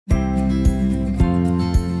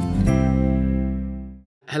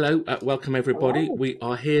Hello, welcome everybody. Hello. We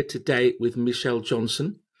are here today with Michelle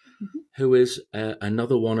Johnson, Mm-hmm. who is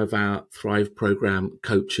another one of our Thrive program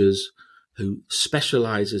coaches who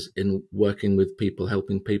specializes in working with people,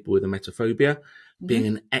 helping people with emetophobia, being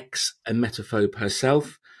an ex-emetophobe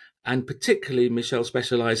herself. And particularly, Michelle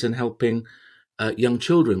specializes in helping young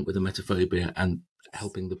children with emetophobia and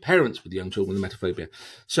helping the parents with young children with emetophobia.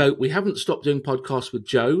 So we haven't stopped doing podcasts with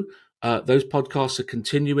Joe. Those podcasts are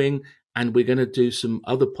continuing. And we're going to do some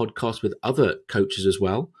other podcasts with other coaches as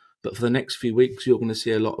well. But for the next few weeks, you're going to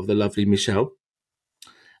see a lot of the lovely Michelle.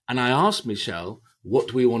 And I asked Michelle, what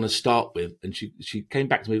do we want to start with? And she came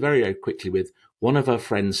back to me very, very quickly with one of her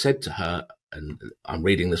friends said to her, and I'm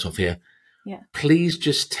reading this off here, please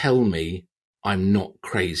just tell me I'm not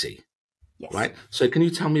crazy. Yes. Right? So can you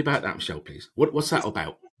tell me about that, Michelle, please? What's that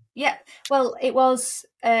about? Yeah. Well, it was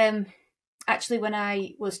actually when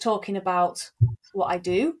I was talking about what I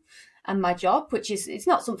do and my job, which is, it's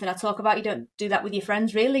not something I talk about. You don't do that with your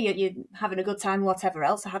friends, really. You're having a good time, whatever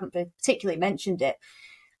else. I haven't particularly mentioned it.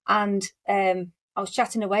 And I was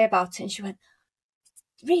chatting away about it and she went,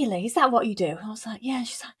 really? Is that what you do? I was like, yeah. And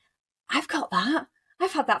she's like, I've got that.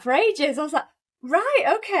 I've had that for ages. I was like, right,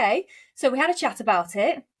 okay. So we had a chat about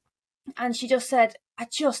it. And she just said, I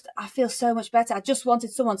feel so much better. I just wanted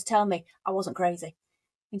someone to tell me I wasn't crazy.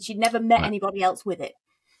 And she'd never met anybody else with it.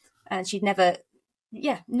 And she'd never,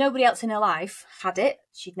 nobody else in her life had it.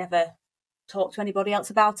 She'd never talked to anybody else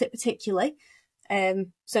about it particularly.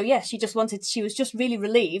 She was just really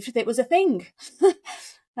relieved that it was a thing.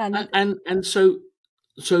 and so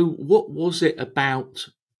what was it about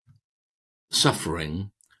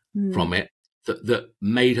suffering from it that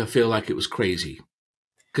made her feel like it was crazy?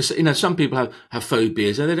 Because, some people have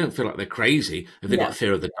phobias and they don't feel like they're crazy. If they've got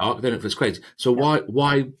fear of the dark, they don't feel it's crazy. So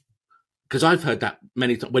why? Because I've heard that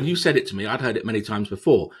many times. When you said it to me, I'd heard it many times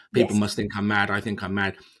before. People must think I'm mad. I think I'm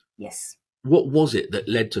mad. Yes. What was it that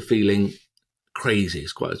led to feeling crazy?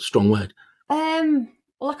 It's quite a strong word. Well,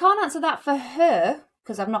 I can't answer that for her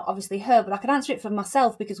because I'm not obviously her, but I can answer it for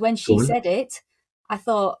myself because when she said it, I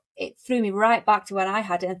thought it threw me right back to when I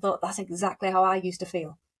had it and thought that's exactly how I used to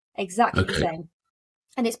feel. Exactly the same.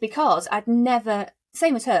 And it's because I'd never,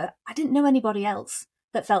 same as her, I didn't know anybody else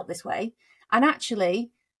that felt this way. And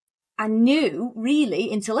actually, I knew really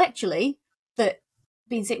intellectually that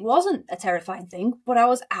being sick wasn't a terrifying thing, but I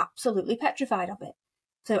was absolutely petrified of it.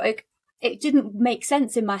 So it didn't make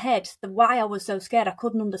sense in my head why I was so scared. I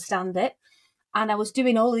couldn't understand it. And I was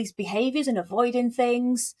doing all these behaviours and avoiding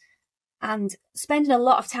things and spending a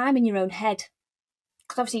lot of time in your own head.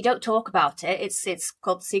 Because obviously you don't talk about it. It's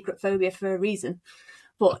called the secret phobia for a reason.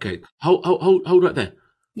 But, okay, hold right there.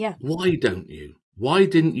 Yeah. Why don't you? Why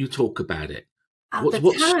didn't you talk about it? What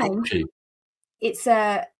stopped you? It's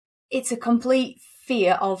a complete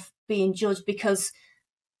fear of being judged because,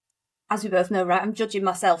 as we both know, right, I'm judging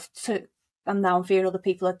myself and now I'm fearing other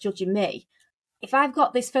people are judging me. If I've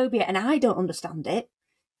got this phobia and I don't understand it,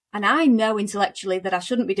 and I know intellectually that I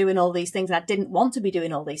shouldn't be doing all these things, and I didn't want to be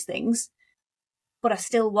doing all these things, but I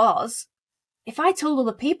still was, if I told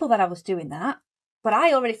other people that I was doing that, but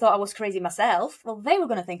I already thought I was crazy myself, well, they were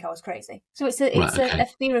going to think I was crazy. So it's a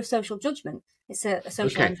fear of social judgment. It's a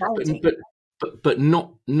social anxiety. But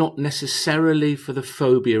not necessarily for the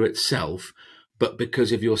phobia itself, but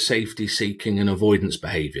because of your safety seeking and avoidance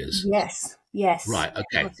behaviours. Yes. Right,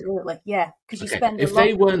 okay. Absolutely, yeah. Because you spend if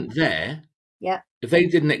they weren't there, yeah, if they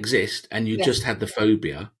didn't exist and you just had the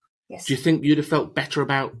phobia, do you think you'd have felt better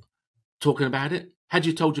about talking about it? Had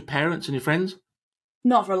you told your parents and your friends?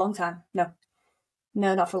 Not for a long time, no.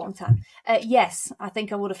 No, not for a long time. Yes, I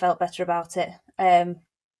think I would have felt better about it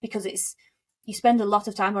because you spend a lot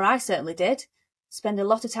of time, or I certainly did, spend a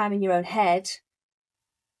lot of time in your own head,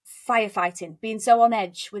 firefighting, being so on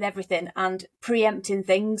edge with everything and preempting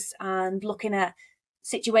things and looking at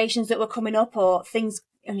situations that were coming up or things,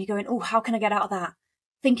 and you're going, oh, how can I get out of that?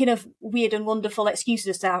 Thinking of weird and wonderful excuses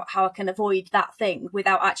as to how I can avoid that thing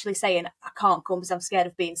without actually saying, I can't come because I'm scared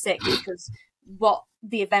of being sick, because what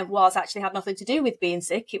the event was actually had nothing to do with being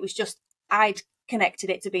sick. It was just I'd connected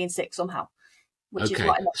it to being sick somehow, which is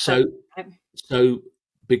what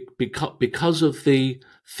because of the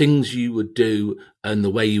things you would do and the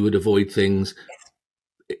way you would avoid things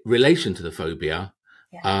in relation to the phobia,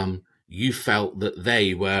 you felt that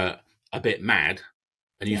they were a bit mad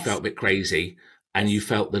and you felt a bit crazy and you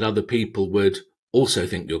felt that other people would also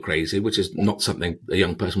think you're crazy, which is not something a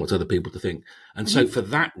young person wants other people to think. And so for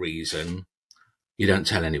that reason, you don't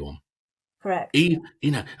tell anyone. Correct.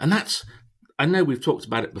 And that's, I know we've talked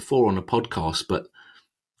about it before on a podcast, but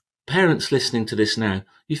parents listening to this now,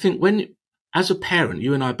 you think as a parent,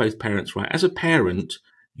 you and I are both parents, right? As a parent,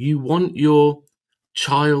 you want your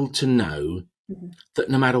child to know Mm-hmm. that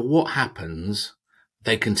no matter what happens,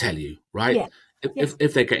 they can tell you, right? Yeah.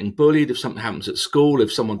 If they're getting bullied, if something happens at school,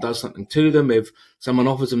 if someone does something to them, if someone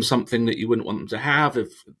offers them something that you wouldn't want them to have,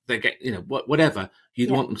 if they get, whatever, you'd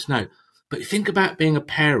want them to know. But think about being a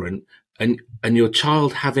parent and your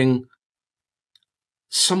child having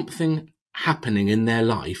something happening in their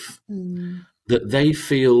life that they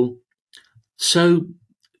feel so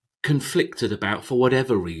conflicted about for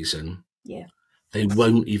whatever reason. Yeah. They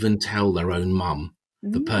won't even tell their own mum,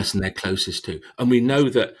 the person they're closest to. And we know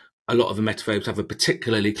that a lot of emetophobes have a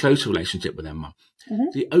particularly close relationship with their mum.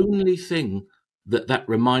 The only thing that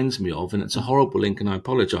reminds me of, and it's a horrible link and I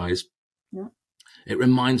apologise, it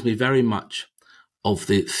reminds me very much of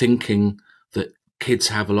the thinking that kids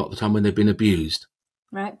have a lot of the time when they've been abused.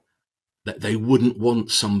 Right. That they wouldn't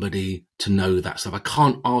want somebody to know that stuff. I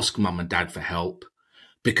can't ask mum and dad for help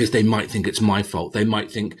because they might think it's my fault. They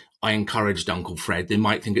might think I encouraged Uncle Fred. They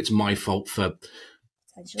might think it's my fault for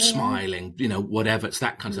smiling, whatever. It's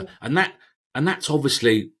that kind of stuff. And that's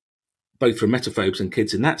obviously, both for emetophobes and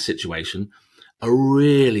kids in that situation, a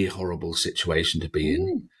really horrible situation to be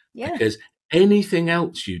in. Yeah. Because anything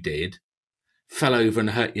else you did fell over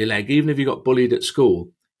and hurt your leg, even if you got bullied at school,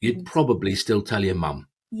 you'd probably still tell your mum.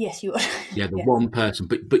 Yes, you would. Yeah, the one person,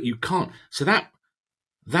 but you can't. So that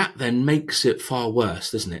then makes it far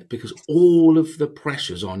worse, doesn't it? Because all of the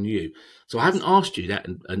pressure's on you. So I haven't asked you that,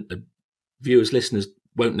 and viewers, listeners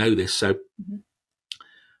won't know this. So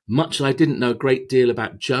much as I didn't know a great deal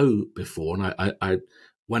about Joe before, and I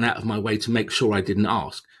went out of my way to make sure I didn't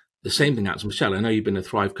ask. The same thing happens, Michelle. I know you've been a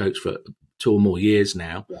Thrive coach for 2 or more years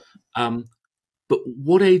now. Yeah. But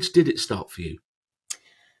what age did it start for you?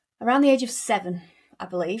 Around the age of 7, I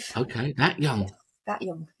believe. Okay, that young. Yes, that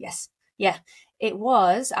young, yes. Yeah, it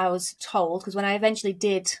was, I was told, because when I eventually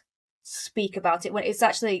did speak about it,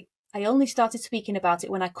 I only started speaking about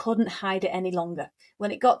it when I couldn't hide it any longer.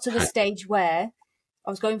 When it got to the stage where I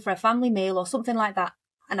was going for a family meal or something like that,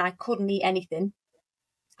 and I couldn't eat anything,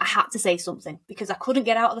 I had to say something because I couldn't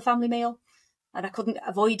get out of the family meal and I couldn't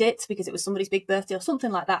avoid it because it was somebody's big birthday or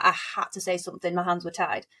something like that. I had to say something. My hands were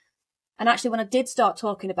tied. And actually, when I did start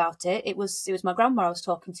talking about it, it was my grandma I was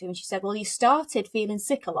talking to, and she said, well, you started feeling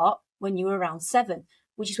sick a lot when you were around 7,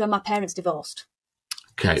 which is when my parents divorced.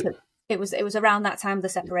 Okay. So it was around that time of the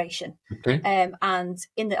separation. Okay. And I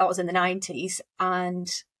was in the 90s, and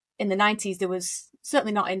in the 90s, there was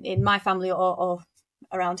certainly not in my family or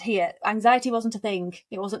around here, anxiety wasn't a thing.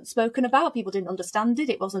 It wasn't spoken about. People didn't understand it.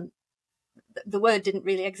 It wasn't, the word didn't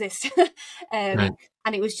really exist. Right.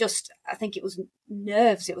 And it was just, I think it was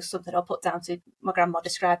nerves. It was something I put down to, my grandma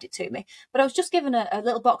described it to me. But I was just given a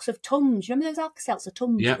little box of Tums. You remember those Alka-Seltzer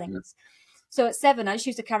Tums things? So at 7, I just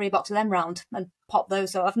used to carry a box of them round and pop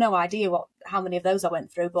those. So I've no idea how many of those I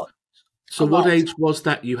went through. But so what age was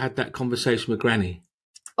that you had that conversation with Granny?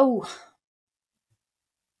 Oh,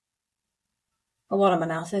 what am I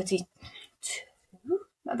now? 32?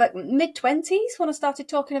 About mid-20s when I started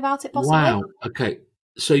talking about it, possibly. Wow. Okay.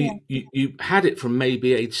 So you had it from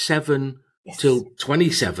maybe age 7 till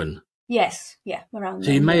 27. Yes. Yeah. Around.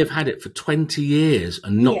 So you may have had it for 20 years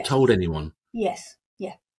and not told anyone. Yes.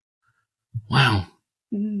 Yeah. Wow.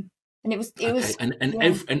 And it was.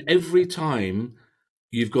 And every time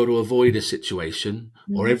you've got to avoid a situation,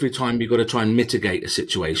 or every time you've got to try and mitigate a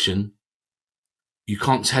situation, you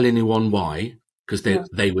can't tell anyone why, because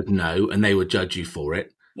they would know and they would judge you for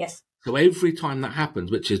it. Yes. So every time that happens,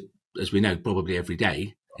 which is, as we know, probably every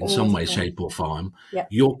day in some way, shape or form,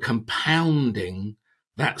 you're compounding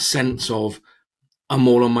that sense of, I'm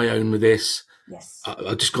all on my own with this. Yes.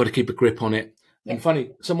 I just got to keep a grip on it. Yes. And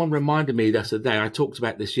funny, someone reminded me the other day, I talked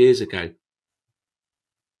about this years ago.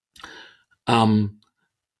 And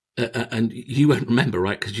you won't remember,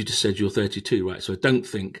 right? Because you just said you're 32, right? So I don't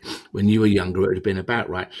think when you were younger it would have been about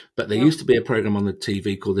right. But there used to be a program on the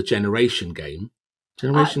TV called the Generation Game.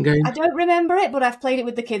 Game? I don't remember it, but I've played it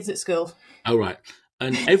with the kids at school. Oh, right.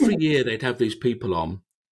 And every year they'd have these people on,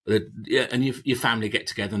 and your family get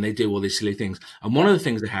together and they do all these silly things. And one of the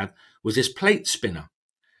things they had was this plate spinner.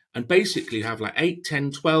 And basically you have like 8,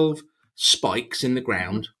 10, 12 spikes in the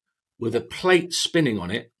ground with a plate spinning on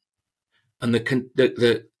it. And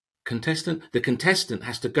the contestant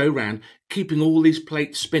has to go around keeping all these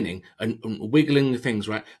plates spinning and wiggling the things,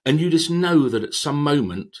 right? And you just know that at some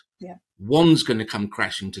moment, one's going to come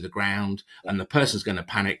crashing to the ground and the person's going to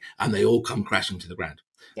panic and they all come crashing to the ground.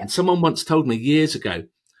 Yeah. And someone once told me years ago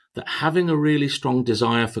that having a really strong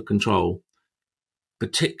desire for control,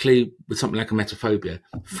 particularly with something like emetophobia,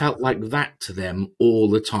 felt like that to them all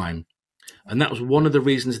the time. And that was one of the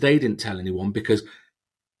reasons they didn't tell anyone, because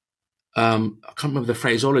I can't remember the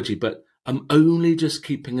phraseology, but I'm only just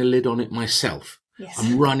keeping a lid on it myself. Yes.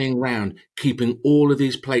 I'm running around, keeping all of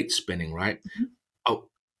these plates spinning, right?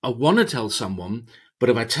 I want to tell someone, but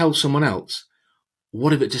if I tell someone else,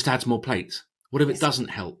 what if it just adds more plates? What if it doesn't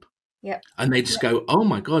help? Yep. And they just go, oh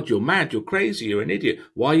my God, you're mad, you're crazy, you're an idiot.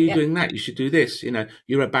 Why are you doing that? You should do this. You know,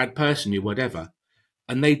 you're a bad person, you're whatever.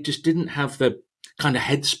 And they just didn't have the kind of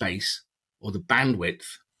headspace or the bandwidth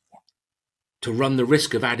to run the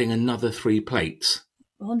risk of adding another 3 plates.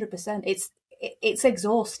 100%. It's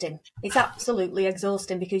exhausting. It's absolutely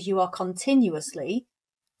exhausting because you are continuously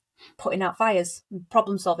putting out fires,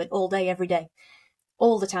 problem solving all day, every day,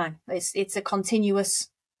 all the time. It's a continuous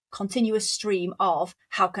stream of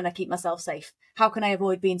how can I keep myself safe? How can I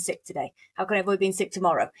avoid being sick today? How can I avoid being sick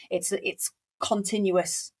tomorrow? It's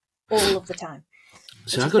continuous all of the time.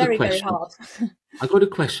 So I've got a question. Very hard. I've got a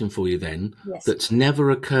question for you then that's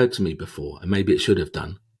never occurred to me before, and maybe it should have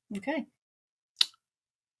done. Okay.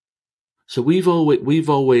 So we've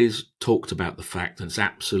always talked about the fact, and it's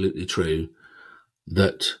absolutely true,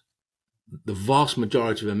 that the vast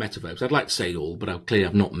majority of emetophobes, I'd like to say all, but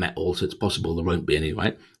I've not met all, so it's possible there won't be any,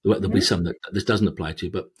 right? There'll be some that this doesn't apply to,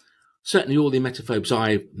 but certainly all the emetophobes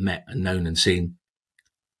I've met and known and seen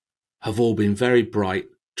have all been very bright,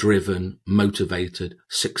 driven, motivated,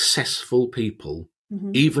 successful people,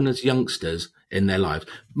 even as youngsters in their lives,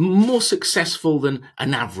 more successful than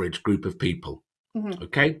an average group of people.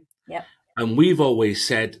 Okay? Yeah. And we've always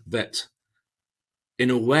said that in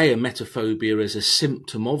a way, emetophobia is a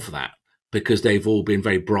symptom of that, because they've all been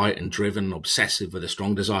very bright and driven and obsessive with a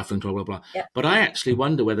strong desire for blah, blah, blah. Yeah. But I actually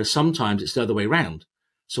wonder whether sometimes it's the other way around.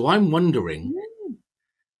 So I'm wondering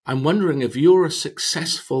if you're a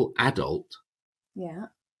successful adult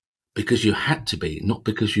because you had to be, not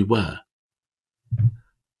because you were.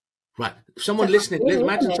 Right. Someone listening,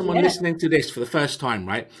 imagine someone listening to this for the first time,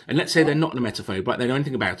 right? And let's say they're not an emetophobe, right? They know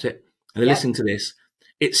anything about it, and they're listening to this.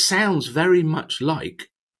 It sounds very much like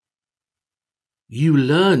you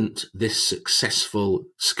learned this successful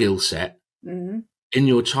skill set in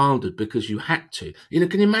your childhood because you had to. You know,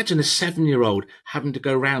 can you imagine a 7-year-old having to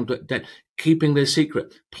go around keeping their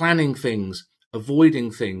secret, planning things,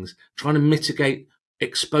 avoiding things, trying to mitigate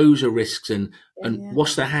exposure risks and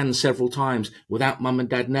wash their hands several times without mum and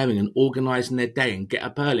dad knowing, and organising their day and get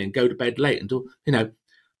up early and go to bed late and do, you know,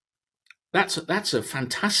 that's a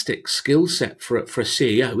fantastic skill set for a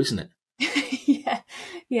CEO, isn't it?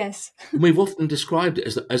 Yes. We've often described it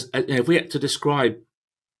as you know, if we had to describe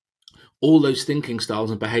all those thinking styles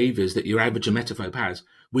and behaviours that your average emetophobe has,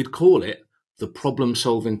 we'd call it the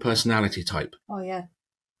problem-solving personality type. Oh yeah,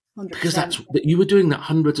 100%. Because you were doing that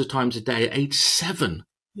hundreds of times a day at age 7.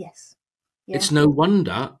 Yes. Yeah. It's no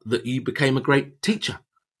wonder that you became a great teacher.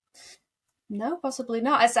 No, possibly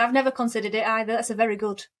not. I've never considered it either. That's a very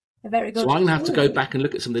good. So I'm going to have to go back and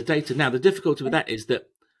look at some of the data. Now, the difficulty with that is that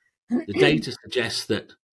the data suggests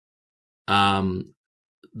that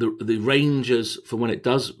the ranges for when it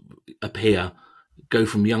does appear go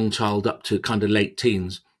from young child up to kind of late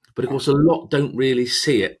teens. But of course, a lot don't really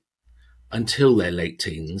see it until their late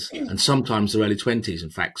teens and sometimes their early 20s,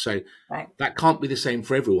 in fact. So that can't be the same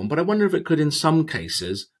for everyone. But I wonder if it could, in some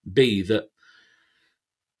cases, be that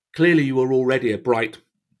clearly you were already a bright,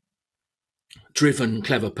 driven,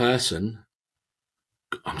 clever person.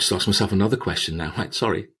 I'm just asking myself another question now. Right,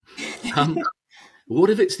 sorry. What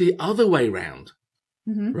if it's the other way round,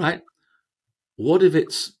 right? What if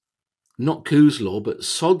it's not Kuh's law, but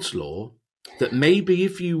Sod's law, that maybe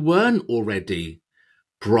if you weren't already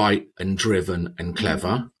bright and driven and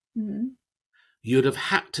clever, you'd have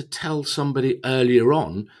had to tell somebody earlier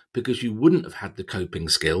on because you wouldn't have had the coping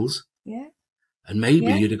skills. Yeah. And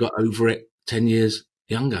maybe you'd have got over it 10 years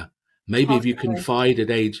younger. Maybe if you confide at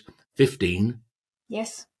age 15.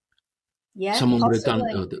 Yes. Yeah, someone would have done,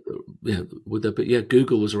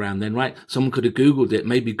 Google was around then, right? Someone could have Googled it,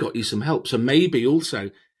 maybe got you some help. So maybe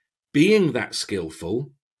also being that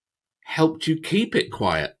skillful helped you keep it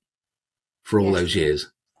quiet for all those years.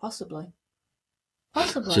 Possibly.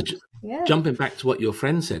 So jumping back to what your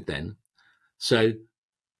friend said then. So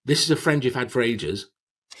this is a friend you've had for ages.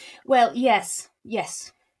 Well, yes.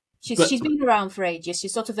 She's been around for ages.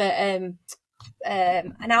 She's sort of an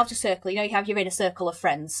outer circle. You know, you have your inner circle of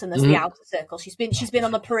friends, and there's the outer circle. She's been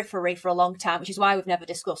on the periphery for a long time, which is why we've never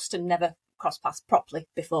discussed and never crossed paths properly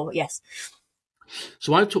before. But yes.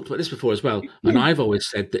 So I've talked about this before as well, and I've always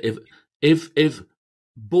said that if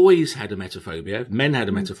boys had emetophobia, men had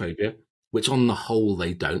emetophobia, which on the whole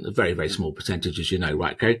they don't, a very, very small percentage, as you know,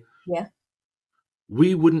 right? Okay. Yeah.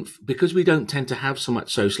 We wouldn't, because we don't tend to have so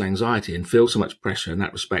much social anxiety and feel so much pressure in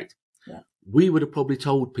that respect. Yeah. We would have probably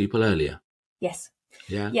told people earlier. Yes.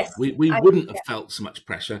 Yeah. Yes. We wouldn't have felt so much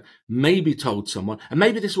pressure, maybe told someone, and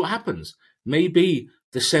maybe this is what happens. Maybe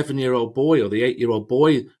the 7-year-old boy or the 8-year-old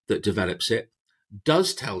boy that develops it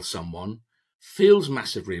does tell someone, feels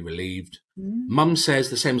massively relieved. Mum says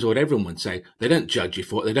the same as what everyone would say. They don't judge you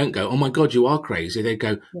for it. They don't go, oh my God, you are crazy. They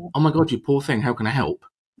go, oh my God, you poor thing. How can I help?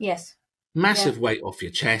 Yes. Massive weight off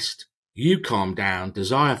your chest. You calm down.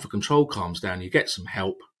 Desire for control calms down. You get some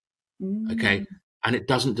help. Okay. And it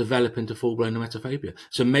doesn't develop into full-blown emetophobia.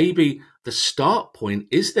 So maybe the start point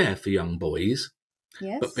is there for young boys,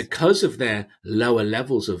 but because of their lower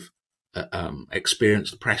levels of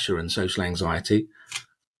experienced pressure and social anxiety,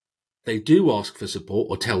 they do ask for support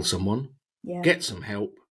or tell someone, get some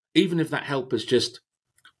help, even if that help is just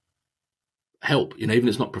help, even if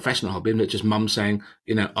it's not professional help, even if it's just mum saying,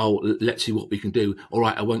 oh, let's see what we can do. All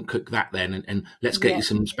right, I won't cook that then, and let's get you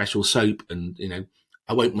some special soap, and,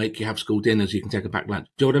 I won't make you have school dinners. You can take a back lunch.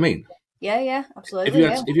 Do you know what I mean? Yeah, absolutely.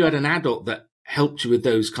 If you had an adult that helped you with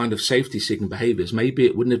those kind of safety-seeking behaviours, maybe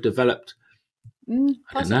it wouldn't have developed.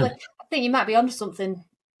 Possibly. I think you might be onto something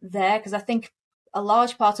there, because I think a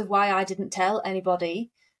large part of why I didn't tell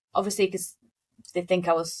anybody, obviously because they think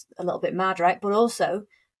I was a little bit mad, right? But also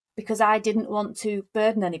because I didn't want to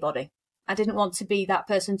burden anybody. I didn't want to be that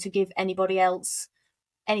person to give anybody else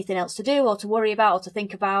anything else to do or to worry about or to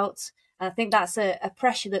think about. And I think that's a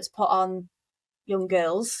pressure that's put on young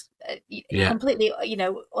girls completely,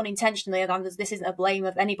 unintentionally. And this isn't a blame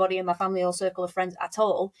of anybody in my family or circle of friends at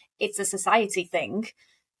all. It's a society thing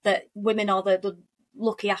that women are the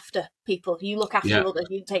lucky after people. You look after others,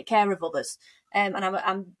 you take care of others. And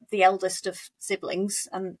I'm the eldest of siblings,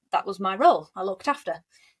 and that was my role. I looked after.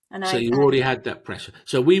 And so you already had that pressure.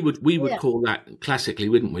 So we would call that, classically,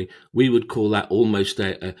 wouldn't we? We would call that almost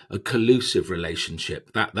a collusive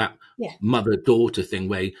relationship, that mother-daughter thing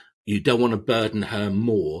where you don't want to burden her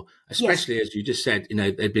more, especially as you just said,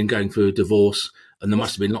 they've been going through a divorce and there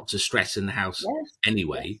must have been lots of stress in the house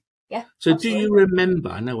anyway. Yeah. So absolutely. Do you remember,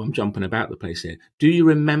 I know I'm jumping about the place here, do you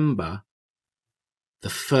remember the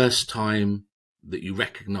first time that you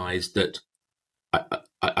recognised that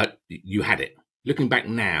you had it? Looking back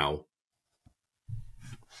now.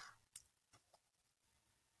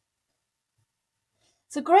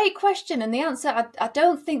 It's a great question. And the answer, I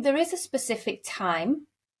don't think there is a specific time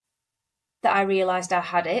that I realised I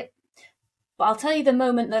had it. But I'll tell you the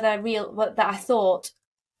moment that I thought,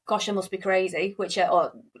 gosh, I must be crazy,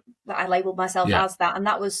 or that I labelled myself as that. And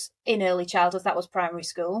that was in early childhood. That was primary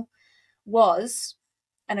school.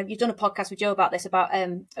 And you've done a podcast with Joe about this, about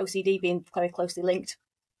OCD being very closely linked.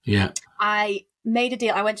 Yeah. I made a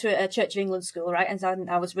deal. I went to a Church of England school, right? And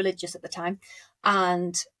I was religious at the time.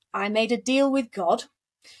 And I made a deal with God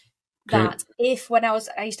that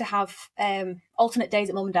I used to have alternate days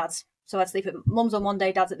at mum and dad's. So I'd sleep at mum's on one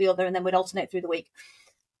day, dad's at the other, and then we'd alternate through the week.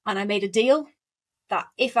 And I made a deal that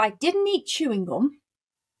if I didn't eat chewing gum,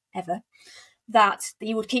 ever, that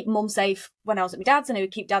he would keep mum safe when I was at my dad's, and he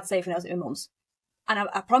would keep dad safe when I was at my mum's. And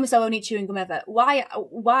I promised I won't eat chewing gum ever. Why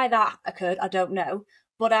that occurred, I don't know.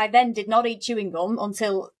 But I then did not eat chewing gum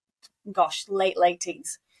until, late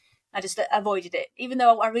teens. I just avoided it, even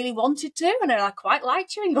though I really wanted to, and I quite like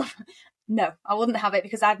chewing gum. No, I wouldn't have it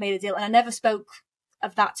because I'd made a deal, and I never spoke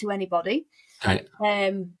of that to anybody. Right.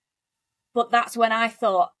 But that's when I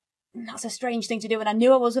thought, that's a strange thing to do, and I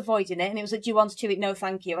knew I was avoiding it, and it was like, do you want to chew it? No,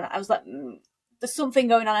 thank you. And I was like, there's something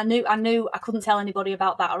going on. I knew I couldn't tell anybody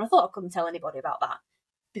about that, or I thought I couldn't tell anybody about that,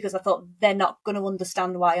 because I thought they're not going to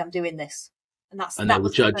understand why I'm doing this. And they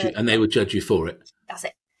would judge you, and they would judge you for it. That's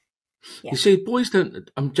it. Yeah. You see, boys don't,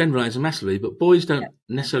 I'm generalising massively, but boys don't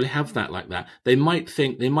necessarily have that like that. They might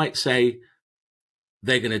say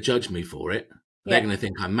they're going to judge me for it. They're going to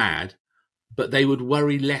think I'm mad, but they would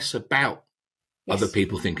worry less about other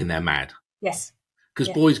people thinking they're mad. Yes. Because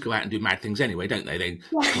boys go out and do mad things anyway, don't they? They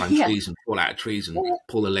climb trees and fall out of trees and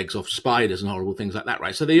pull their legs off spiders and horrible things like that,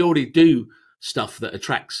 right? So they already do stuff that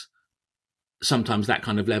attracts sometimes that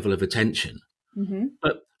kind of level of attention. Mm-hmm.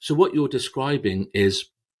 But so what you're describing is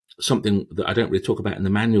something that I don't really talk about in the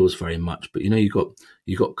manuals very much, but you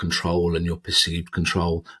got control and your perceived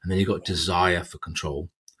control, and then you got desire for control.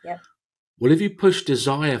 Yeah. Well, if you push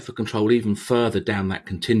desire for control even further down that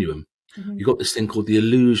continuum, you've got this thing called the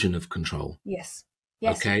illusion of control. Yes.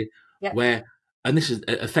 Okay. Yep. And this is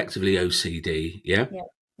effectively OCD. Yeah.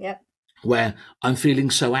 Yeah. Where I'm feeling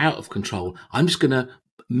so out of control, I'm just going to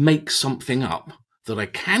make something up that I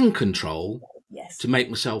can control to make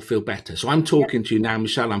myself feel better. So I'm talking to you now,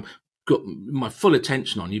 Michelle, I'm got my full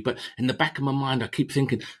attention on you, but in the back of my mind, I keep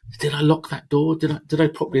thinking, did I lock that door? Did I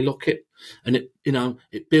properly lock it? And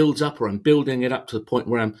it builds up, or I'm building it up to the point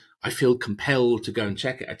where I feel compelled to go and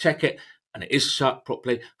check it. I check it, and it is shut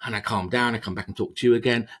properly, and I calm down, I come back and talk to you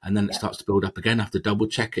again, and then it starts to build up again. I have to double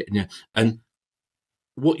check it. And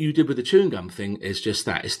what you did with the chewing gum thing is just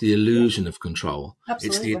that. It's the illusion of control. Absolutely.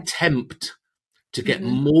 It's the attempt to get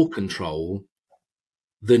more control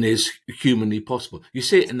than is humanly possible. You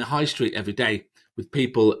see it in the high street every day with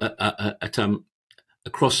people at a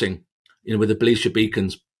crossing, with the Belisha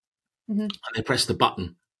beacons, and they press the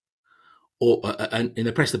button, and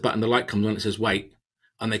they press the button, the light comes on, it says wait,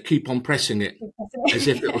 and they keep on pressing it as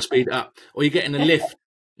if it will speed it up. Or you get in a lift,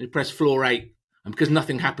 you press floor 8, and because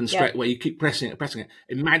nothing happens straight away, you keep pressing it,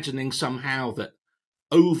 imagining somehow that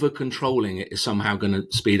over-controlling it is somehow going to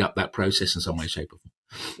speed up that process in some way, shape, or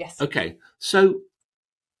form. Yes. Okay, so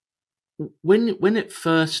when it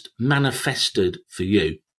first manifested for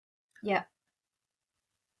you,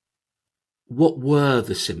 what were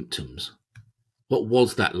the symptoms? What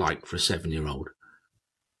was that like for a 7-year-old?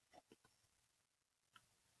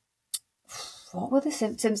 What were the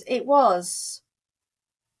symptoms? It was,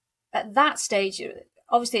 at that stage,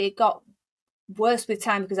 obviously it got worse with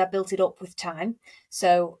time because I built it up with time.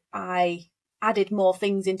 So I added more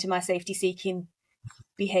things into my safety-seeking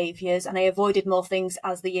behaviours, and I avoided more things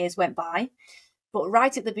as the years went by. But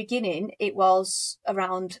right at the beginning, it was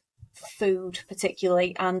around food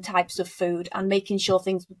particularly, and types of food, and making sure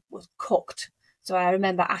things were cooked. So I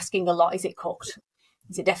remember asking a lot, is it cooked?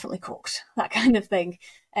 Is it definitely cooked? That kind of thing.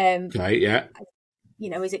 Okay, yeah.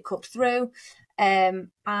 Is it cooked through? And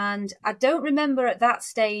I don't remember at that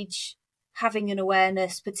stage having an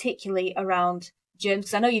awareness particularly around germs,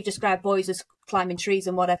 because I know you've described boys as climbing trees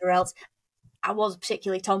and whatever else. I was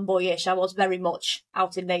particularly tomboyish. I was very much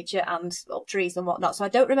out in nature and up trees and whatnot. So I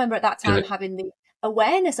don't remember at that time having the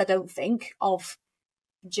awareness, I don't think, of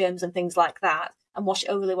germs and things like that, and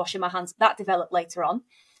overly washing my hands. That developed later on.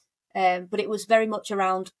 But it was very much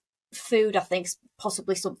around food, I think,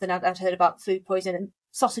 possibly something I'd heard about food poisoning.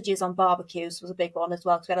 Sausages on barbecues was a big one as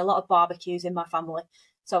well, because we had a lot of barbecues in my family.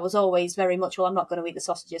 So I was always very much, I'm not going to eat the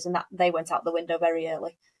sausages, and that they went out the window very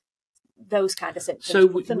early. Those kind of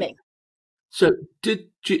symptoms for me. So did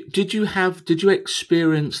you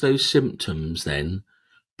experience those symptoms then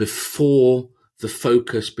before the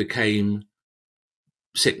focus became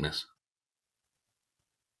sickness?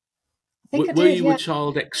 Were you a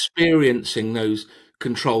child experiencing those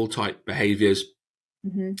control type behaviours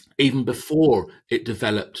even before it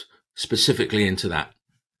developed specifically into that?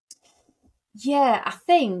 Yeah, I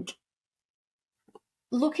think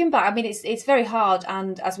looking back, it's very hard,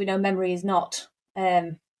 and as we know, memory is not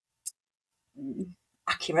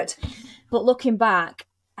accurate. But looking back,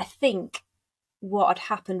 I think what had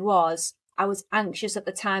happened was I was anxious at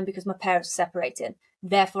the time because my parents were separating.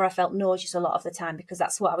 Therefore, I felt nauseous a lot of the time because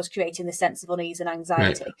that's what I was creating, the sense of unease and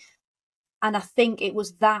anxiety. Right. And I think it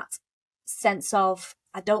was that sense of,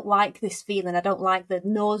 I don't like this feeling. I don't like the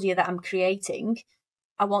nausea that I'm creating.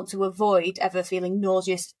 I want to avoid ever feeling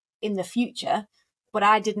nauseous in the future. But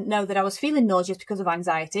I didn't know that I was feeling nauseous because of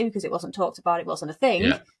anxiety, because it wasn't talked about. It wasn't a thing.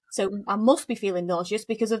 Yeah. So I must be feeling nauseous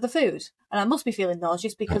because of the food. And I must be feeling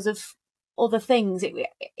nauseous because of other things.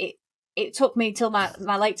 It took me till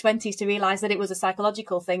my late 20s to realise that it was a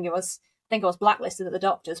psychological thing. I think I was blacklisted at the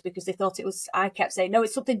doctors because they thought it was, I kept saying, no,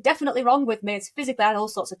 it's something definitely wrong with me. It's physically, I had all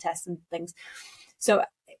sorts of tests and things. So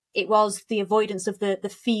it was the avoidance of the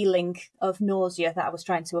feeling of nausea that I was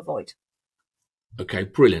trying to avoid. Okay,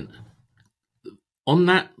 brilliant. On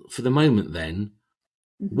that, for the moment then,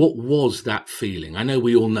 what was that feeling? I know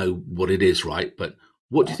we all know what it is, right? But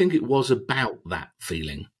what do you think it was about that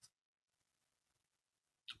feeling?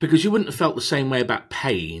 Because you wouldn't have felt the same way about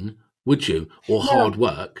pain, would you? Or hard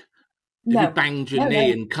work. If you banged your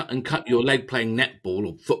knee and cut your leg playing netball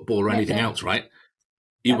or football or anything else, right?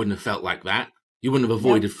 You wouldn't have felt like that. You wouldn't have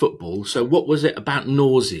avoided football. So what was it about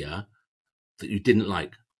nausea that you didn't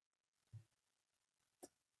like?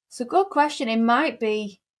 It's a good question. It might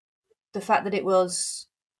be the fact that it was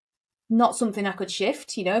not something I could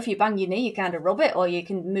shift. If you bang your knee, you kind of rub it, or you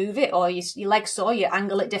can move it, or your leg's sore, you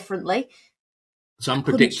angle it differently. It's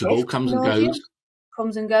unpredictable, comes and goes.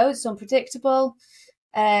 Comes and goes, it's unpredictable.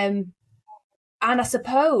 And I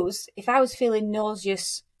suppose if I was feeling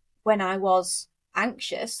nauseous when I was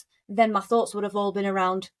anxious, then my thoughts would have all been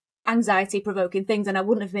around anxiety-provoking things, and I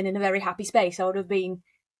wouldn't have been in a very happy space. I would have been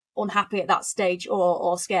unhappy at that stage,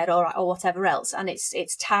 or scared, or whatever else. And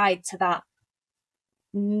it's tied to that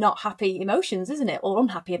not happy emotions, isn't it? Or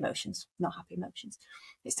unhappy emotions, not happy emotions.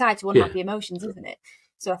 It's tied to unhappy emotions, isn't it?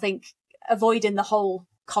 So I think avoiding the whole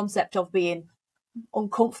concept of being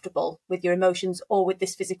uncomfortable with your emotions or with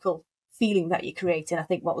this physical feeling that you're creating, I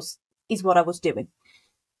think is what I was doing.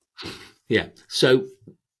 Yeah. So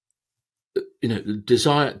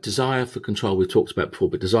desire for control we've talked about before,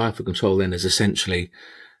 but desire for control then is essentially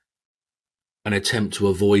an attempt to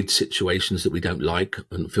avoid situations that we don't like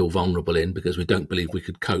and feel vulnerable in because we don't believe we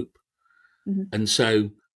could cope. Mm-hmm. And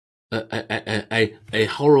so a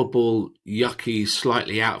horrible, yucky,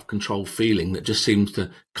 slightly out of control feeling that just seems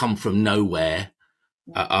to come from nowhere,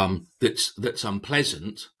 that's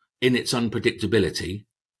unpleasant in its unpredictability.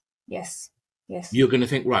 Yes. You're going to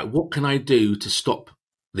think, right, what can I do to stop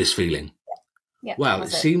this feeling? Yeah. Well,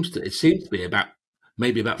 it seems to be about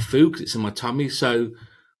food because it's in my tummy. So,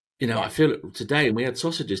 I feel it today, and we had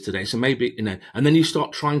sausages today. So maybe, and then you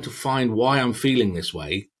start trying to find why I'm feeling this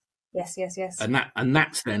way. Yes. And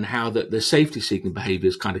that's then how the safety seeking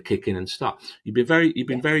behaviours kind of kick in and start. You've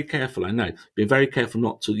been very careful. I know, been very careful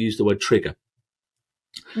not to use the word trigger,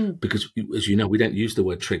 because as you know, we don't use the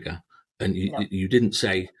word trigger, and you didn't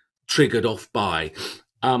say triggered off by.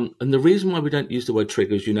 And the reason why we don't use the word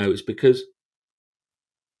trigger, as you know, is because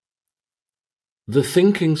the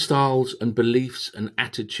thinking styles and beliefs and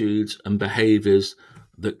attitudes and behaviours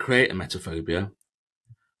that create emetophobia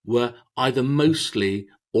were either mostly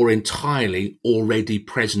or entirely already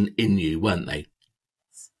present in you, weren't they?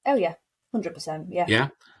 Oh, yeah, 100%, yeah. Yeah?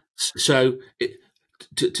 So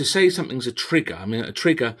to say something's a trigger, I mean, a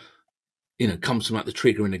trigger, comes from like the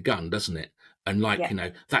trigger in a gun, doesn't it? And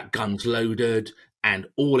that gun's loaded and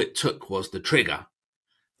all it took was the trigger.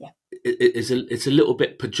 Yeah. It's a little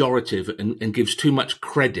bit pejorative and gives too much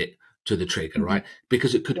credit to the trigger, right?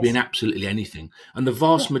 Because it could be in absolutely anything. And the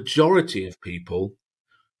vast majority of people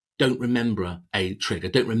don't remember a trigger,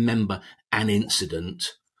 don't remember an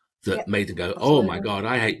incident that made them go, oh my God,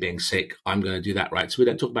 I hate being sick. I'm going to do that, right? So we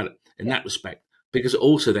don't talk about it in that respect, because it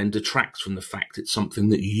also then detracts from the fact it's something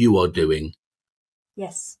that you are doing.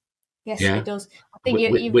 Yes, it does. I think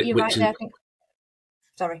you're right there.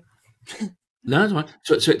 Sorry. No, that's right.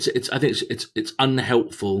 So I think it's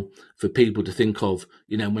unhelpful for people to think of,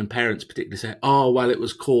 when parents particularly say, oh, well, it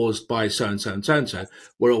was caused by so and so and so and so.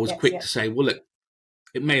 We're always quick to say, well, look,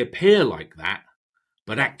 it may appear like that,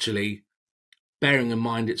 but actually, bearing in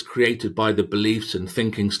mind it's created by the beliefs and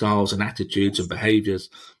thinking styles and attitudes and behaviours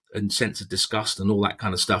and sense of disgust and all that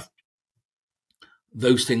kind of stuff,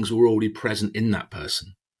 those things were already present in that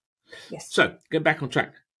person. Yes. So, get back on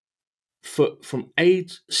track. From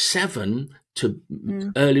age 7 to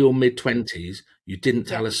early or mid-20s, you didn't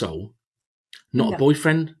tell a soul. Not a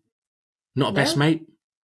boyfriend? Not a best mate?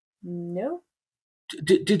 No.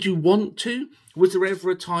 Did you want to? Was there ever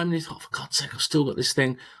a time you thought, for God's sake, I've still got this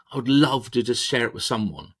thing, I would love to just share it with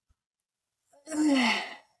someone?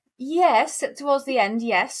 Yes, towards the end,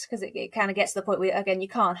 yes, because it kind of gets to the point where, again, you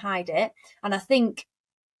can't hide it. And I think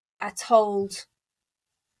I told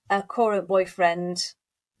a current boyfriend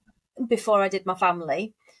before I did my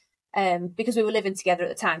family, because we were living together at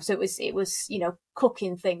the time. So it was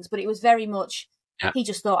cooking things, but it was very much, he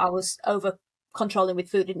just thought I was over controlling with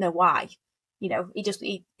food, didn't know why.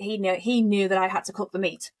 He knew that I had to cook the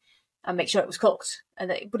meat and make sure it was cooked,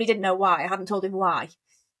 but he didn't know why. I hadn't told him why.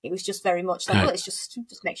 It was just very much like, well, it's just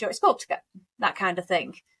make sure it's cooked, that kind of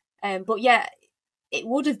thing. But yeah, it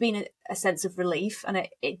would have been a sense of relief, and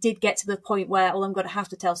it did get to the point where, well, I'm going to have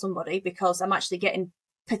to tell somebody because I'm actually getting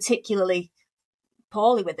particularly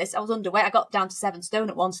poorly with this. I was underweight. I got down to 7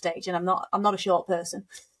 stone at one stage, and I'm not a short person.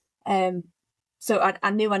 So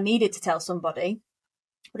I knew I needed to tell somebody.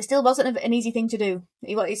 But it still wasn't an easy thing to do.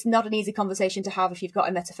 It's not an easy conversation to have if you've got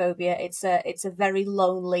emetophobia. It's a very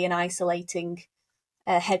lonely and isolating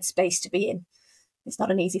headspace to be in. It's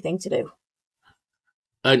not an easy thing to do.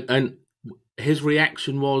 And his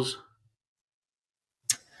reaction was?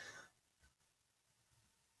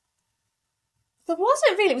 There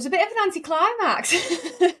wasn't really. It was a bit of an anticlimax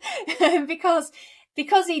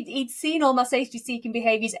because he'd seen all my safety-seeking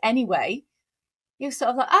behaviours anyway. He was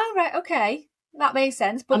sort of like, oh, right, okay. That makes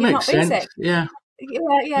sense, but you've not been sick. Yeah,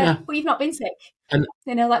 but you've not been sick. And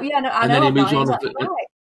I know and then he moves on.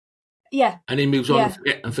 Right. And he moves on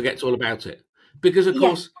and forgets all about it because, of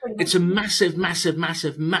course, it's a massive, massive,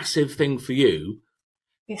 massive, massive thing for you.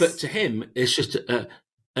 Yes. But to him, it's just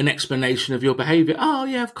an explanation of your behaviour. Oh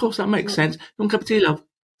yeah, of course that makes sense. You want a cup of tea, love?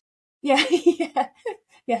 Yeah,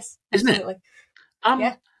 yes, absolutely.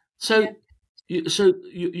 Isn't it? So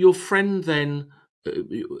your friend then.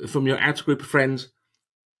 From your outer group of friends,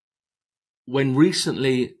 when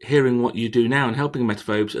recently hearing what you do now and helping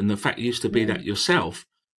emetophobes, and the fact you used to be that yourself,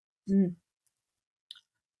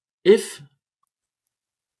 if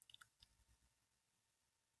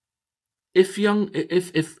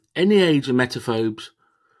any age emetophobes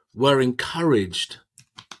were encouraged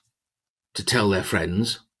to tell their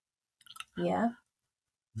friends,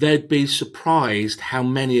 they'd be surprised how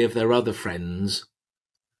many of their other friends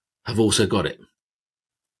have also got it.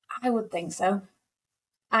 I would think so.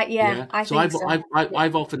 I So think so.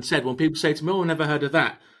 I've often said, when people say to me, "Oh, I never heard of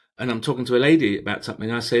that," and I'm talking to a lady about something,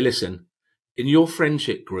 I say, "Listen, in your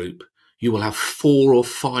friendship group, you will have 4 or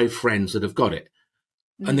 5 friends that have got it."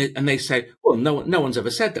 Mm. And they say, "Well, no one's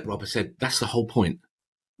ever said that." Rob said, "That's the whole point.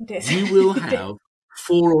 It is. You will have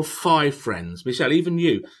 4 or 5 friends, Michelle, even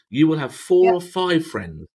you will have 4 or 5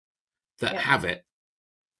 friends that have it,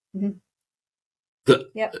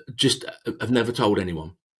 that just have never told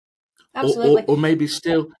anyone." Absolutely. Or maybe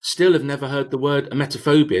still have never heard the word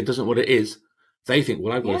emetophobia and doesn't know what it is. They think,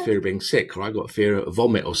 well, I've got a fear of being sick, or I've got a fear of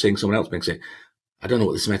vomit or seeing someone else being sick. I don't know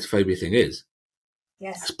what this emetophobia thing is.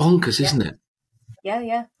 Yes. It's bonkers, isn't it?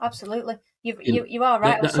 Yeah, absolutely. You are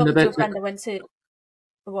right. I was talking to a friend. I went to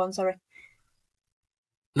the one. Sorry.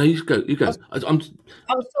 No, you go. I was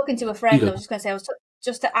talking to a friend. I was just going to say, I was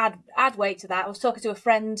just to add weight to that. I was talking to a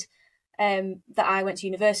friend that I went to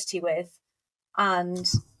university with, and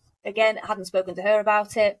again, hadn't spoken to her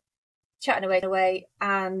about it, chatting away,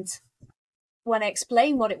 and when I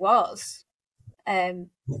explained what it was,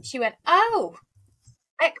 she went, "Oh,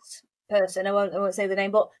 X person." I won't say the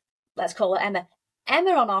name, but let's call her Emma.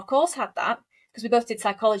 Emma on our course had that, because we both did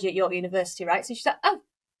psychology at York University, right? So she said, "Oh,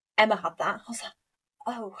 Emma had that." I was like,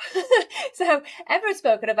 "Oh." So Emma had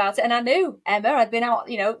spoken about it, and I knew Emma. I'd been out,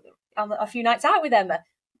 on a few nights out with Emma,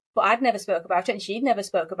 but I'd never spoke about it, and she'd never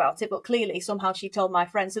spoke about it. But clearly, somehow, she told my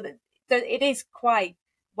friends. So that it is quite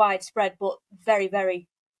widespread, but very, very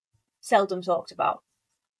seldom talked about.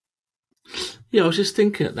 Yeah, I was just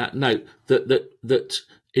thinking at that note that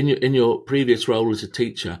in your previous role as a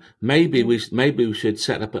teacher, maybe we should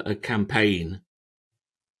set up a campaign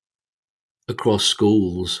across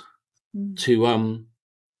schools to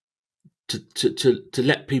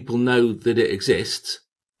let people know that it exists.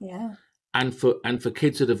 Yeah. And for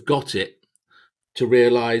kids that have got it to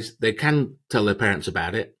realise they can tell their parents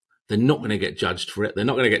about it. They're not going to get judged for it. They're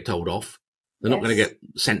not going to get told off. They're not going to get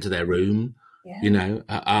sent to their room.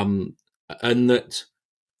 And that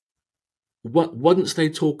once they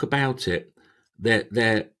talk about it,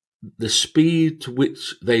 the speed to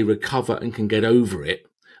which they recover and can get over it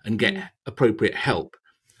and get appropriate help.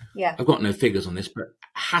 Yeah. I've got no figures on this, but it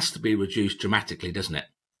has to be reduced dramatically, doesn't it?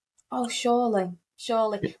 Oh, surely.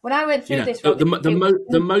 When I went through this,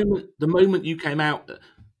 the moment you came out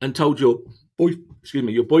and told your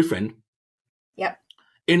boyfriend,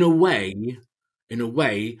 in a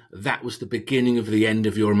way, that was the beginning of the end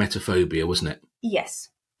of your emetophobia, wasn't it? Yes,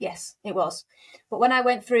 it was. But when I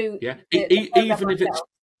went through, when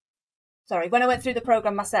I went through the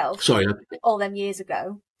program myself, all them years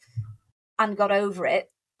ago, and got over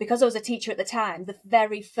it, because I was a teacher at the time, the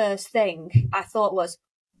very first thing I thought was,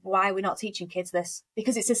 why are we not teaching kids this?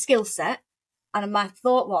 Because it's a skill set. And my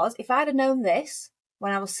thought was, if I'd have known this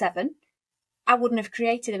when I was 7, I wouldn't have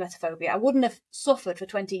created emetophobia. I wouldn't have suffered for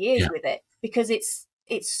 20 years with it, because it's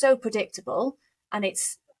so predictable, and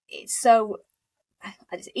it's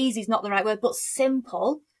easy is not the right word, but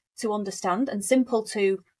simple to understand and simple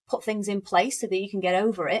to put things in place so that you can get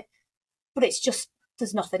over it. But it's just,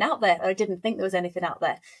 there's nothing out there. I didn't think there was anything out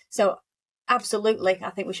there. So absolutely, I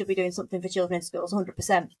think we should be doing something for children in schools.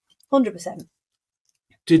 100%.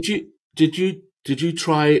 Did you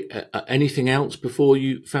try anything else before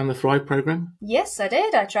you found the Thrive program? Yes, I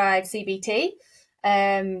did. I tried CBT,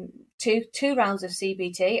 two rounds of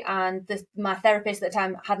CBT, and my therapist at the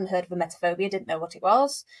time hadn't heard of emetophobia, didn't know what it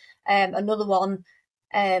was. Another one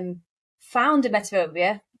found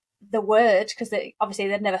emetophobia, the word, because obviously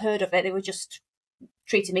they'd never heard of it. They were just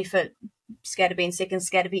treating me for scared of being sick and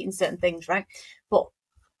scared of eating certain things, right? But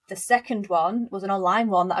the second one was an online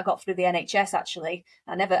one that I got through the NHS, actually.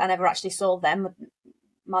 I never actually saw them,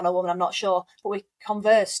 man or woman, I'm not sure, but we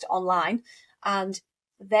conversed online, and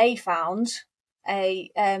they found a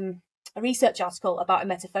research article about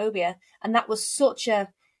emetophobia, and that was such a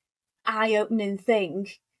eye-opening thing.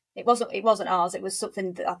 It wasn't ours, it was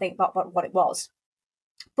something that I think about what it was,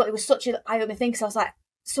 but it was such an eye-opening thing, because I was like,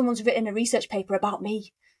 someone's written a research paper about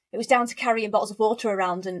me. It was down to carrying bottles of water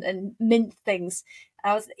around and mint things.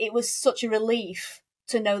 It was such a relief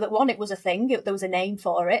to know that, one, it was a thing, there was a name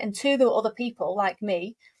for it, and two, there were other people like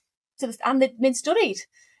me, and they'd been studied.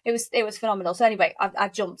 It was phenomenal. So anyway, I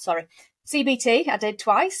jumped. Sorry, CBT I did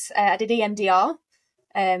twice. I did EMDR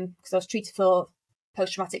because I was treated for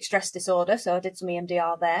post-traumatic stress disorder, so I did some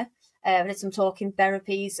EMDR there. I did some talking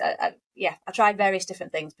therapies. I tried various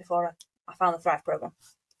different things before I found the Thrive program.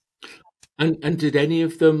 And did any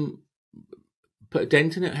of them put a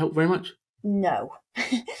dent in it? Help very much? No,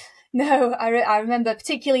 no. I remember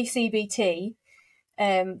particularly CBT.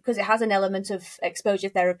 because it has an element of exposure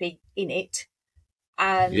therapy in it.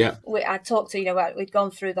 And I talked to, we'd gone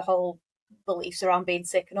through the whole beliefs around being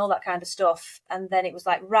sick and all that kind of stuff. And then it was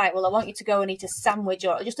like, right, well, I want you to go and eat a sandwich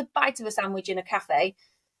or just a bite of a sandwich in a cafe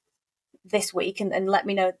this week and let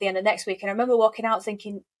me know at the end of next week. And I remember walking out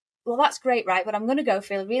thinking, well, that's great, right? But I'm going to go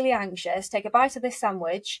feel really anxious, take a bite of this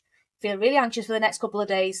sandwich, feel really anxious for the next couple of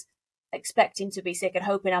days, expecting to be sick and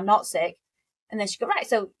hoping I'm not sick. And then she go, right,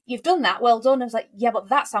 so you've done that. Well done. I was like, yeah, but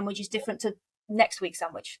that sandwich is different to next week's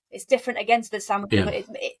sandwich. It's different against the sandwich. Yeah.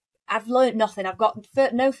 I've learned nothing. I've got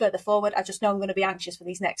no further forward. I just know I'm going to be anxious for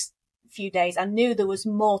these next few days. I knew there was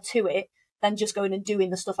more to it than just going and doing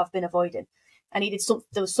the stuff I've been avoiding. I needed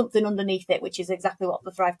there was something underneath it, which is exactly what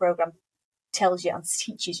the Thrive program tells you and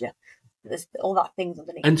teaches you. There's all that things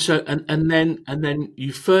underneath. And so, and then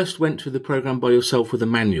you first went through the program by yourself with a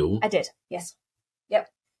manual. I did. Yes. Yep.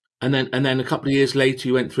 And then a couple of years later,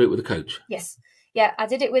 you went through it with a coach. Yes. Yeah. I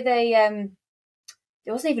did it with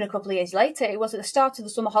it wasn't even a couple of years later. It was at the start of the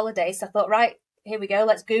summer holidays. So I thought, right, here we go.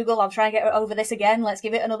 Let's Google. I'm trying to get over this again. Let's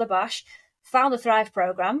give it another bash. Found the Thrive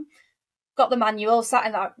program, got the manual, sat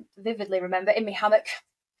in that, vividly remember, in my hammock,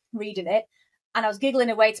 reading it. And I was giggling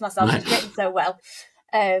away to myself. It's written so well.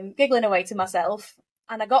 Giggling away to myself.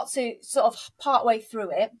 And I got to sort of part way through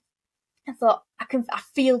it. I thought, I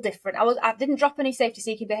feel different. I didn't drop any safety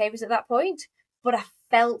seeking behaviours at that point, but I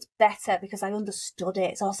felt better because I understood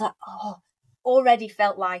it. So I was like, already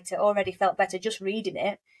felt lighter, already felt better just reading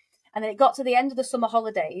it. And then it got to the end of the summer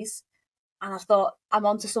holidays and I thought, I'm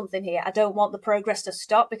onto something here. I don't want the progress to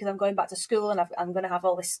stop because I'm going back to school and I'm going to have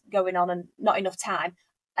all this going on and not enough time.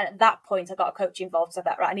 And at that point, I got a coach involved. So I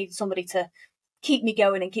thought, right, I needed somebody to keep me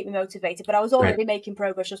going and keep me motivated. But I was already making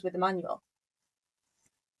progress just with the manual.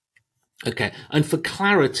 Okay. And for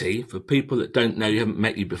clarity, for people that don't know, you haven't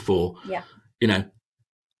met you before,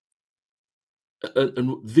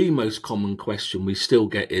 and the most common question we still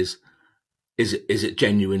get is it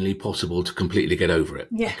genuinely possible to completely get over it?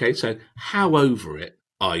 Yeah. Okay, so how over it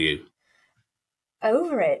are you?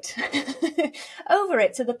 Over it. Over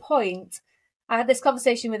it to the point. I had this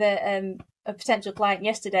conversation with a potential client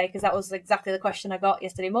yesterday because that was exactly the question I got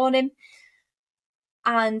yesterday morning.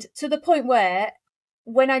 And to the point where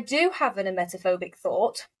when I do have an emetophobic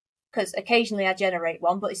thought, because occasionally I generate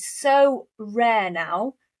one, but it's so rare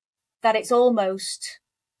now that it's almost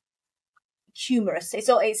humorous. It's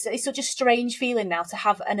such a strange feeling now to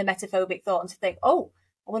have an emetophobic thought and to think, oh,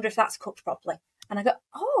 I wonder if that's cooked properly. And I go,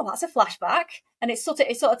 oh, that's a flashback. And it sort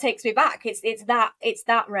of takes me back. It's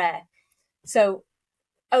that rare. So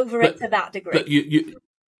over it to that degree. But you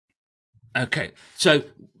okay. So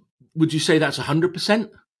would you say that's 100%? Yeah,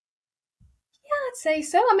 I'd say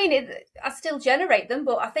so. I mean, I still generate them,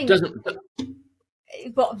 but I think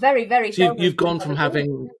but very, very. So you've gone from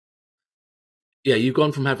having. Yeah, you've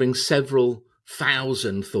gone from having several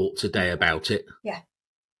thousand thoughts a day about it,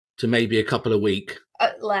 to maybe a couple a week.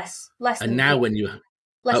 Less. And now when you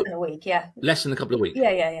less than a week, less than a couple of weeks.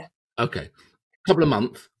 Yeah. Okay, couple of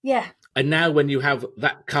months. Yeah. And now when you have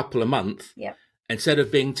that couple a month, instead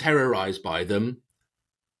of being terrorised by them,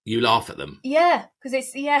 you laugh at them. Yeah, because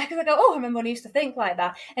I go, oh, I remember when I used to think like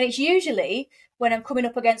that, and it's usually when I'm coming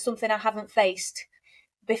up against something I haven't faced.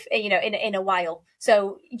 In a while.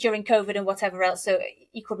 So during COVID and whatever else, so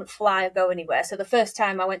you couldn't fly or go anywhere. So the first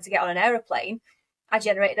time I went to get on an aeroplane, I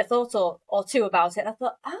generated a thought or two about it. And I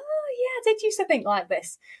thought, oh yeah, I did used to think like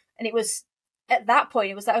this. And it was at that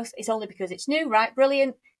point, it was like, it's only because it's new, right?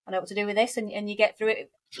 Brilliant. I know what to do with this, and you get through it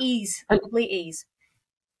complete ease.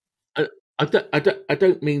 I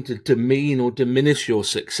don't mean to demean or diminish your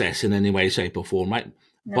success in any way, shape, or form, right?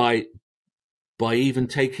 No. By even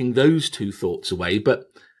taking those two thoughts away. But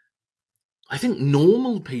I think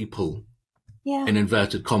normal people, in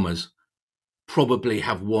inverted commas, probably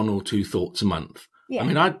have one or two thoughts a month. Yeah. I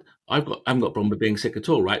mean, I haven't got a problem with being sick at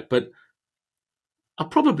all, right? But I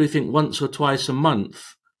probably think once or twice a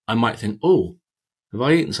month, I might think, oh, have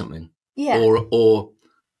I eaten something? Yeah. Or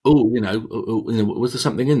was there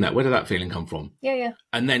something in that? Where did that feeling come from? Yeah.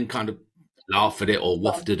 And then kind of laugh at it or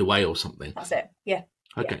waft it away or something. That's it. Yeah.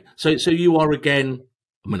 Okay. Yeah. So you are again,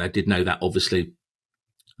 I mean, I did know that obviously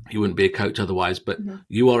you wouldn't be a coach otherwise, but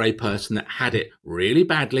you are a person that had it really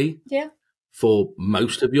badly for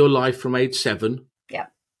most of your life from age 7. Yeah.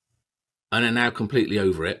 And are now completely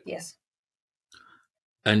over it. Yes.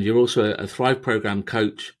 And you're also a Thrive program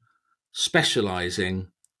coach specializing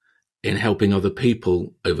in helping other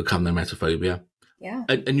people overcome their emetophobia. Yeah.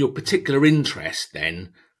 And your particular interest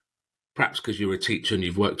then, perhaps because you're a teacher and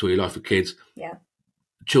you've worked all your life with kids,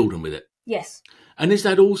 children with it. Yes. And is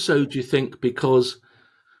that also, do you think, because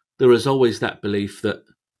there is always that belief that,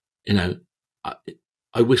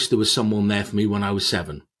 I wish there was someone there for me when I was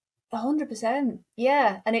 7. 100%.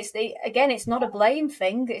 Yeah. And it's not a blame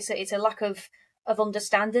thing. It's a lack of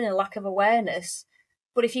understanding, a lack of awareness.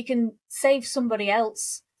 But if you can save somebody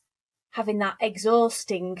else having that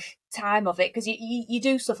exhausting time of it, because you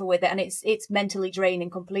do suffer with it and it's mentally draining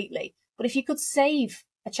completely. But if you could save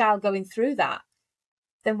a child going through that,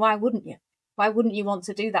 then why wouldn't you? Why wouldn't you want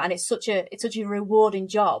to do that? And it's such a rewarding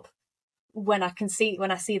job when I see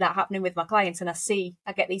that happening with my clients, and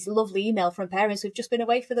I get these lovely emails from parents who've just been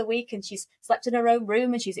away for the week and she's slept in her own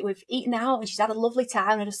room and we've eaten out and she's had a lovely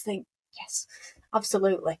time. And I just think, yes,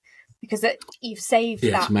 absolutely. Because you've saved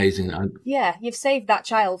that. It's amazing. Yeah, you've saved that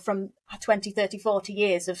child from 20, 30, 40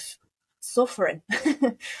 years of suffering.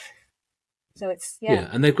 So it's, yeah,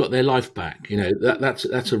 and they've got their life back. You know,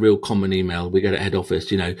 that's a real common email we get at head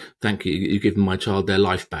office. You know, thank you, you've given my child their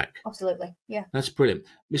life back. Absolutely, yeah. That's brilliant,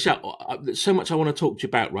 Michelle. There's so much I want to talk to you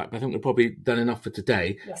about, right? But I think we've probably done enough for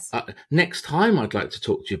today. Yes. Next time, I'd like to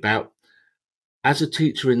talk to you about, as a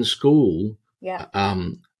teacher in school,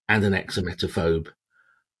 and an ex-emetophobe,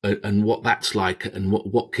 and what that's like, and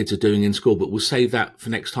what kids are doing in school. But we'll save that for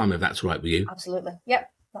next time, if that's right with you. Absolutely, yep.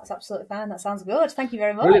 That's absolutely fine. That sounds good. Thank you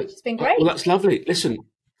very much. Brilliant. It's been great. Well, that's lovely. Listen,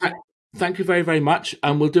 thank you very, very much.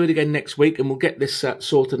 And we'll do it again next week, and we'll get this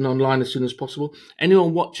sorted and online as soon as possible.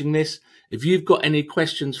 Anyone watching this, if you've got any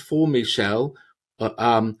questions for Michelle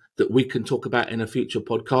that we can talk about in a future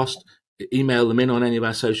podcast, email them in on any of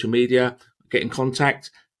our social media, get in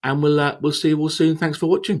contact, and we'll see you all soon. Thanks for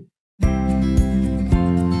watching.